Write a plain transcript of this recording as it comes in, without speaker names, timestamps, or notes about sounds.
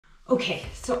Okay,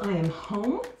 so I am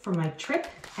home from my trip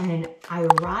and I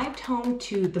arrived home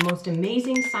to the most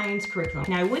amazing science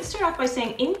curriculum. Now I would start off by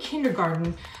saying in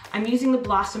kindergarten, I'm using the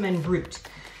Blossom and Root.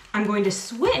 I'm going to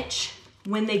switch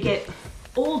when they get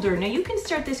older. Now you can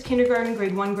start this kindergarten,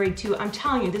 grade 1, grade 2. I'm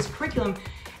telling you, this curriculum,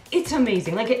 it's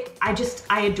amazing. Like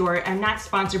I adore it. I'm not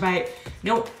sponsored by it.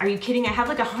 No, are you kidding? I have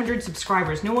like 100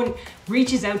 subscribers. No one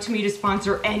reaches out to me to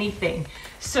sponsor anything.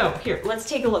 So here, let's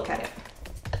take a look at it.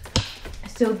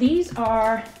 So these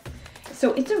are, it's a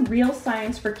R.E.A.L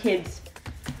Science for Kids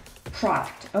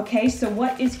product, okay? So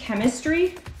what is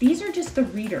chemistry? These are just the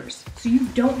readers. So you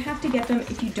don't have to get them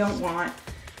if you don't want,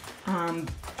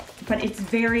 but it's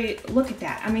very, look at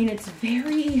that. I mean, it's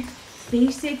very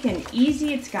basic and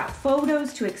easy. It's got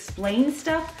photos to explain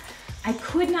stuff. I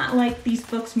could not like these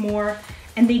books more,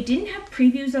 and they didn't have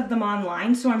previews of them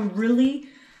online, so I'm really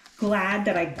glad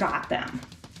that I got them.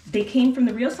 They came from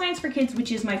the R.E.A.L Science for Kids,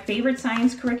 which is my favorite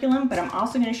science curriculum, but I'm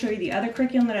also going to show you the other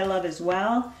curriculum that I love as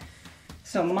well.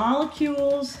 So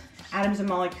molecules, atoms and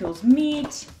molecules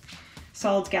meet,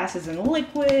 solids, gases, and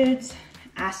liquids,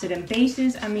 acid and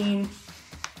bases. I mean,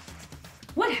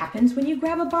 what happens when you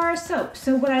grab a bar of soap?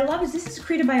 So what I love is this is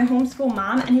created by a homeschool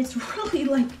mom, and it's really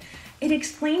like, it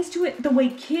explains to it the way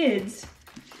kids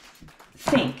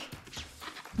think.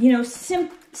 You know,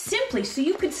 simply, so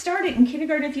you could start it in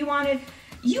kindergarten if you wanted.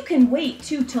 You can wait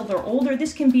too till they're older.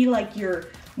 This can be like your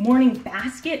morning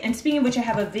basket. And speaking of which, I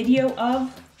have a video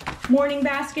of morning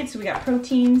baskets. So we got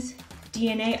proteins,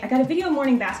 DNA. I got a video of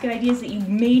morning basket ideas that you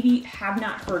maybe have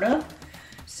not heard of.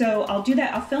 So I'll do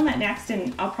that. I'll film that next,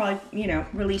 and I'll probably, you know,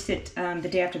 release it the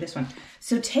day after this one.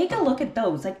 So take a look at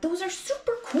those. Like, those are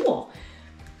super cool.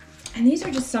 And these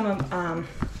are just some of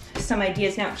some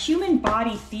ideas. Now, human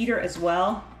body theater as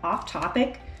well, off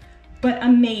topic, but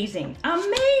amazing,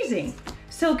 amazing.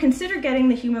 So consider getting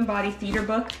the Human Body Theater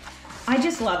book. I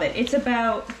just love it. It's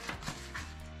about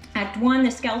Act 1,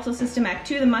 the skeletal system, Act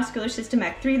 2, the muscular system,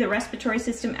 Act 3, the respiratory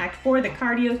system, Act 4, the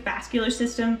cardiovascular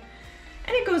system,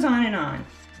 and it goes on and on.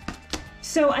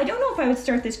 So I don't know if I would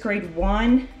start this grade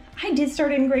 1. I did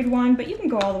start it in grade 1, but you can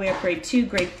go all the way up grade 2,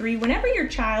 grade 3, whenever your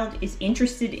child is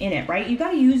interested in it, right? You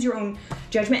gotta use your own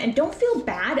judgment, and don't feel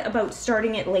bad about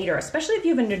starting it later, especially if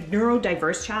you have a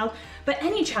neurodiverse child, but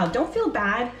any child, don't feel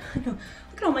bad. Look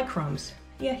at all my crumbs.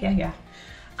 Yeah.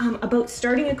 About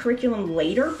starting a curriculum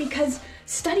later, because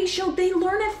studies show they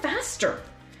learn it faster.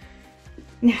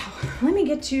 Now, let me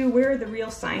get to where the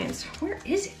R.E.A.L Science, where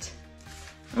is it?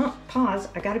 Oh, pause,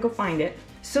 I gotta go find it.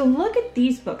 So look at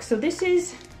these books. So this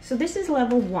is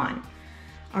level 1.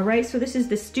 All right, so this is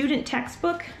the student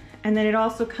textbook, and then it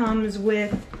also comes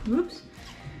with, oops,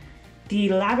 the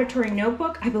laboratory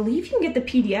notebook. I believe you can get the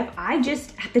PDF.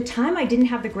 At the time, I didn't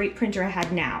have the great printer I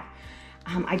had now.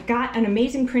 I got an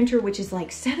amazing printer, which is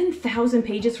like 7,000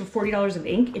 pages for $40 of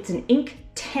ink. It's an ink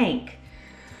tank.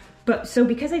 But so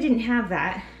because I didn't have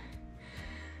that,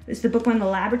 this is the book 1, the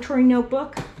laboratory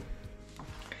notebook,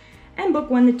 and book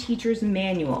 1, the teacher's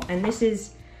manual. And this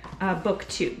is book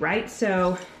 2, right?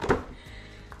 So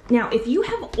now if you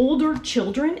have older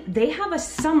children, they have a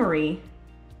summary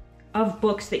of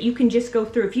books that you can just go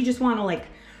through. If you just want to, like,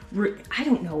 I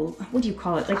don't know, what do you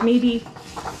call it? Like maybe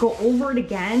go over it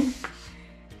again.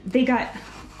 They got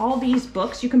all these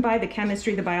books. You can buy the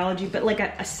chemistry, the biology, but like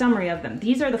a summary of them.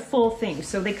 These are the full things.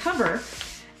 So they cover,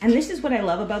 and this is what I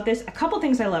love about this. A couple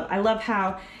things I love. I love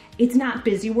how it's not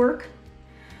busy work.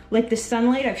 Like the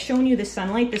sunlight, I've shown you the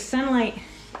sunlight. The sunlight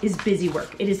is busy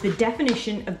work. It is the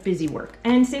definition of busy work.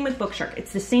 And same with Bookshark.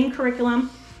 It's the same curriculum.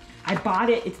 I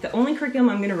bought it. It's the only curriculum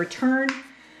I'm gonna return.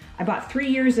 I bought 3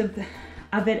 years of it,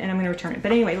 and I'm gonna return it.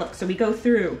 But anyway, look, so we go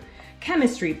through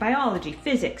chemistry, biology,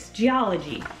 physics,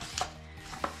 geology,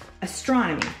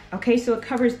 astronomy. Okay, so it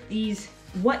covers these,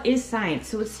 what is science?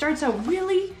 So it starts out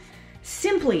really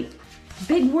simply,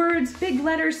 big words, big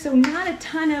letters, so not a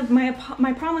ton of, my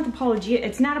problem with Apologia,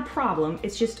 it's not a problem,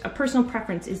 it's just a personal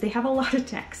preference, is they have a lot of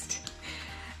text.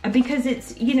 Because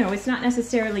it's, you know, it's not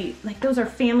necessarily, like those are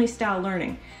family style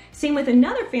learning. Same with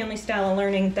another family style of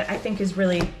learning that I think is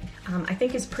really, I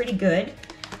think is pretty good,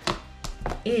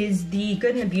 is the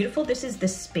Good and the Beautiful. This is the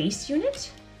space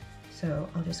unit. So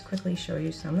I'll just quickly show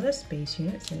you some of the space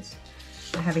units since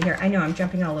I have it here. I know I'm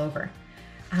jumping all over,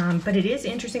 but it is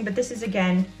interesting. But this is,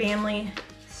 again, family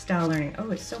style learning. Oh,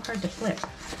 it's so hard to flip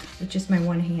with just my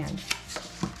one hand.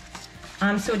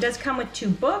 So it does come with 2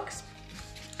 books.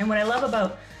 And what I love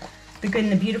about the Good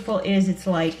and the Beautiful is it's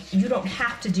like, you don't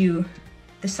have to do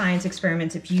the science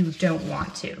experiments if you don't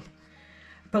want to.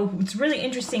 But what's really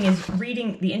interesting is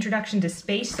reading the introduction to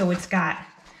space. So it's got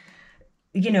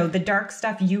you know, the dark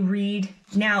stuff you read.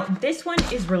 Now, this one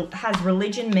has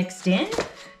religion mixed in.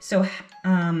 So,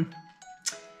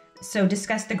 so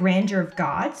discuss the grandeur of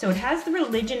God. So it has the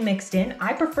religion mixed in.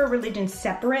 I prefer religion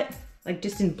separate, like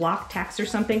just in block text or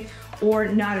something, or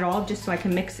not at all, just so I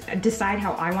can decide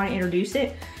how I want to introduce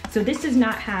it. So this does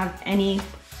not have any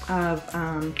of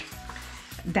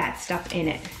that stuff in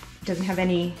it. It doesn't have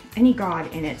any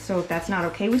God in it. So if that's not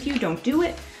okay with you, don't do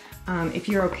it. If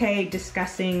you're okay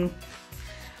discussing,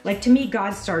 like, to me,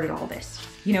 God started all this.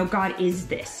 You know, God is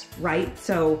this, right?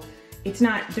 So it's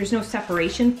not, there's no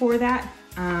separation for that.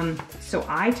 So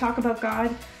I talk about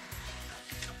God,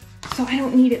 so I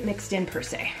don't need it mixed in per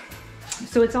se.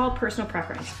 So it's all personal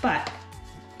preference. But,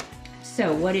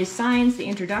 so what is science, the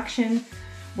introduction?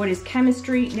 What is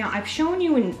chemistry? Now, I've shown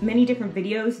you in many different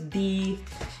videos,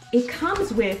 it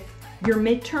comes with your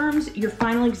midterms, your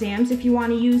final exams if you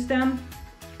want to use them.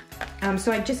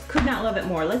 So I just could not love it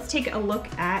more. Let's take a look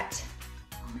at,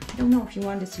 I don't know if you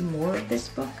wanted to see more of this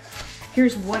book.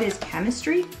 Here's what is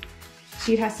chemistry.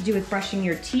 See, it has to do with brushing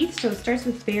your teeth. So it starts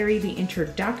with the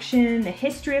introduction, the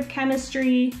history of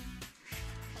chemistry.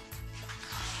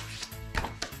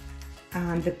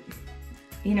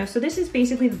 You know, so this is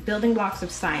basically the building blocks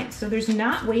of science. So there's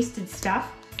not wasted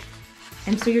stuff.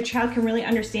 And so your child can really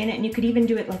understand it. And you could even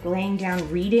do it like laying down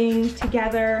reading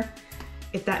together,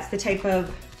 if that's the type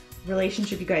of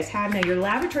relationship you guys have. Now, your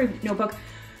laboratory notebook,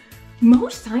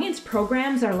 most science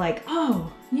programs are like,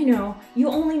 oh, you know, you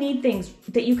only need things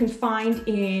that you can find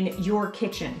in your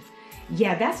kitchen.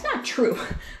 Yeah, that's not true.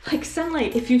 Like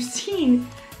Sunlight, if you've seen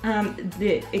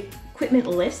the equipment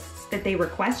lists that they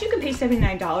request, you can pay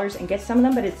 $79 and get some of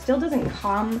them, but it still doesn't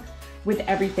come with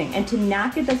everything. And to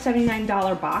not get the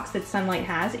 $79 box that Sunlight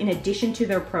has, in addition to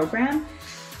their program,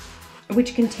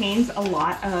 which contains a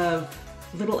lot of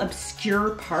little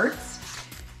obscure parts,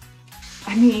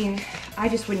 I mean, I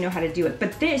just wouldn't know how to do it.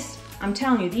 But this, I'm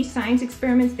telling you, these science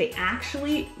experiments, they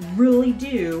actually really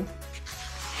do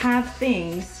have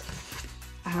things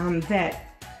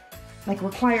that like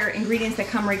require ingredients that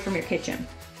come right from your kitchen.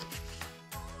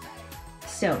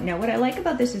 So now what I like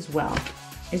about this as well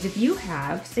is if you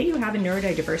have, say you have a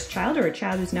neurodiverse child or a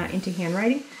child who's not into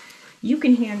handwriting, you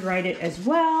can handwrite it as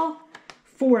well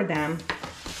for them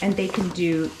and they can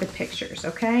do the pictures,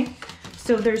 okay?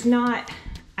 So there's not,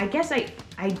 I guess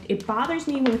it bothers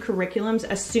me when curriculums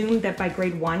assume that by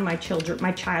grade 1 my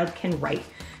child can write,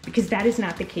 because that is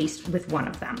not the case with one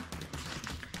of them.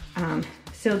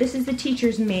 So this is the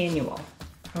teacher's manual,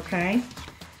 okay?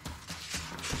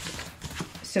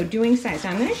 So doing science.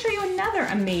 Now I'm gonna show you another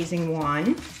amazing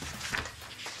one,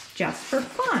 just for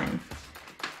fun.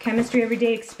 Chemistry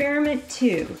Everyday Experiment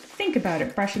 2. Think about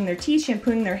it, brushing their teeth,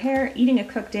 shampooing their hair, eating a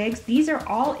cooked eggs. These are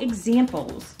all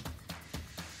examples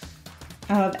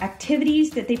of activities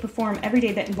that they perform every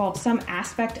day that involve some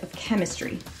aspect of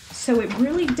chemistry. So it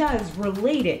really does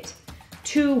relate it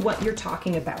to what you're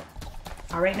talking about.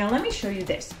 All right, now let me show you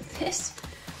this.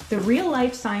 The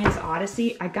R.E.A.L Science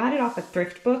Odyssey, I got it off of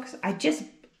thrift books.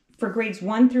 For grades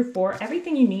 1 through 4,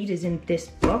 everything you need is in this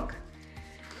book.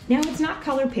 Now it's not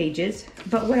color pages,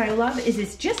 but what I love is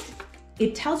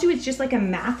it tells you it's just like a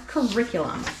math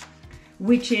curriculum,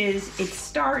 which is, it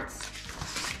starts,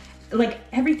 like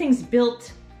everything's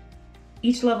built,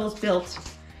 each level's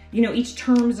built, you know, each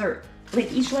terms are,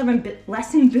 like each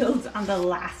lesson builds on the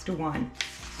last one.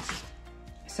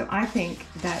 So I think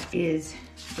that is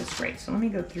just great. So let me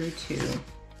go through to,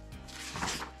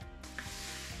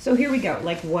 so here we go,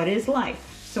 like what is life?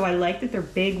 So I like that they're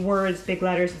big words, big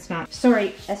letters. It's not, sorry,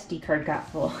 SD card got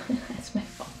full. That's my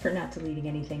fault for not deleting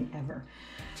anything ever.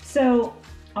 So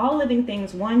all living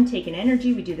things, 1, take in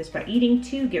energy. We do this by eating.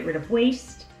 2, get rid of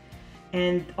waste.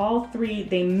 And all 3,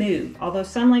 they move. Although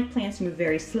some, like plants, move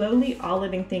very slowly, all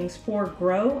living things 4,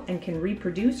 grow and can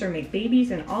reproduce or make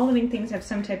babies, and all living things have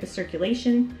some type of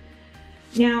circulation.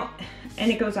 Now, and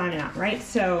it goes on and on, right?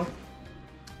 So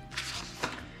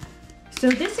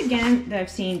this again that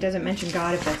I've seen doesn't mention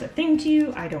God, if that's a thing to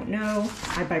you, I don't know.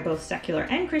 I buy both secular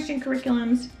and Christian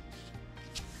curriculums.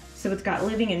 So it's got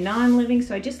living and non-living.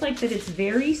 So I just like that it's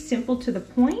very simple to the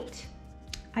point.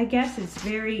 I guess it's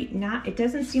it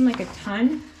doesn't seem like a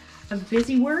ton of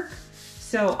busy work.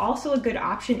 So also a good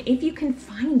option if you can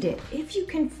find it. If you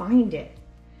can find it.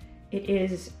 It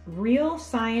is R.E.A.L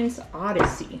Science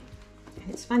Odyssey.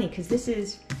 And it's funny because this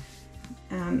is,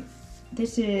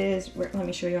 let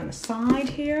me show you on the side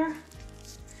here.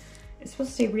 It's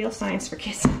supposed to say R.E.A.L Science for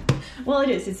Kids. Well, it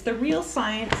is. It's the R.E.A.L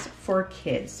Science for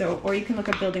Kids. So, or you can look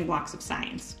up Building Blocks of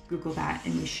Science. Google that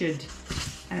and you should,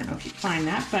 I don't know if you find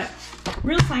that, but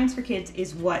R.E.A.L Science for Kids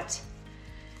is what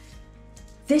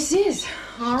this is.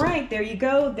 All right, there you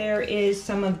go. There is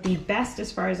some of the best,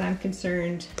 as far as I'm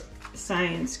concerned,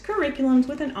 science curriculums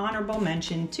with an honorable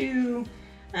mention to,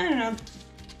 I don't know,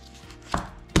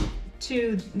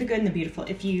 to the good and the beautiful,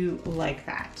 if you like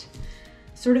that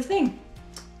sort of thing.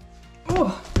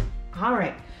 Oh, all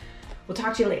right. We'll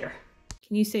talk to you later.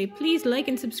 Can you say, please like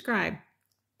and subscribe?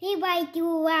 Please like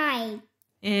to like.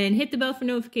 And hit the bell for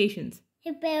notifications.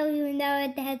 Hit the bell for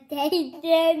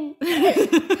notifications.